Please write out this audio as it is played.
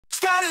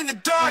out in the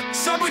dark,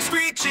 subway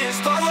screeches,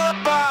 followed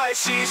by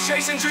she's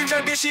chasing dreams,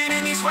 ambition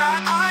in these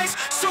rat eyes.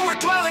 Sewer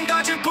dwelling,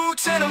 dodging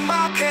boots and a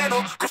mob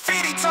handle.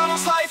 Graffiti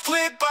tunnels, life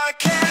lit by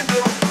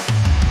candle.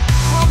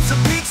 Crumbs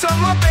and beats on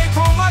my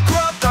bankroll, my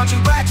grub,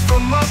 dodging racks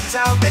from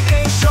uptown. They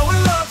ain't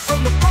showing love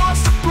from the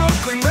Bronx to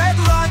Brooklyn, red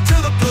line to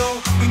the blue.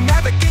 We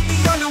navigate the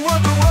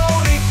underworld, the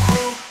roadie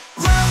crew.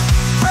 Rap,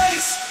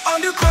 race,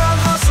 underground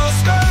hustle,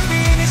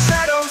 scurvy in the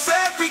shadows.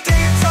 Every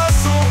day it's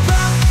hustle.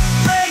 Rap,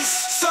 race,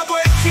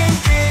 subway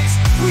kingpins.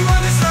 We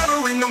run this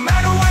labyrinth no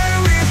matter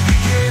where it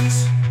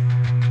begins.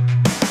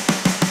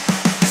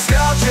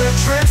 Nostalgia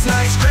trips,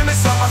 nice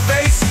grimace on my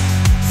face.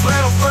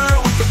 Flannel fur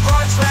with the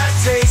grunge rap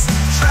taste.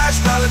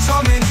 Trash ballads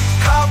humming,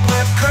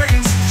 cobweb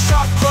curtains.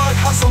 Sharp plug,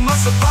 hustle, my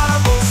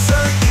survival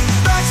certain.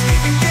 Backs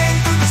leaving gang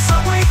through the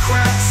subway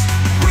cracks.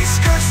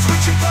 Whiskers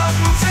switching blood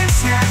moves and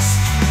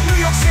snacks. New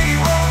York City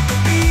roll, the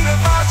beat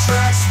of our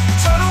tracks.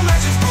 Tunnel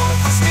legends born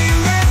for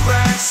stealing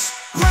racks.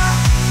 Rap,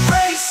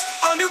 race,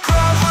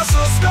 underground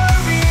hustle,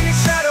 scurvy in its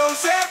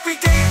shadows. Every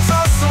day it's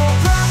hustle.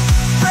 Rap,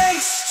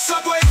 race,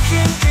 subway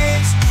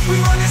kingpins. We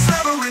run this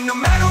labyrinth no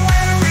matter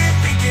where it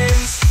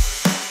begins.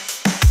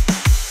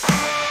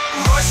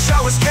 Rush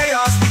hours,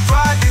 chaos, we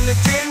thrive in the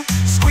din.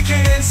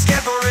 Squeaking and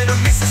scampering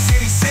amidst the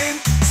city sin.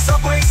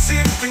 Subway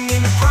symphony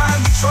in the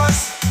crime we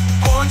trust.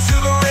 Born to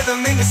the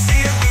rhythm in the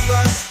city we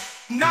lust.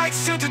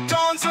 Nights till the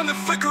dawns on the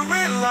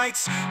flickering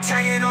lights.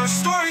 Tagging our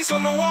stories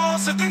on the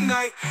walls of the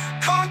night.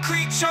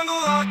 Concrete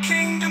jungle, our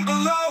kingdom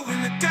below.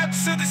 In the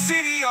depths of the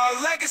city, our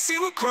legacy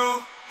will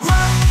grow.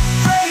 Rap,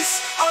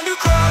 race,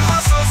 underground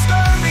hustle,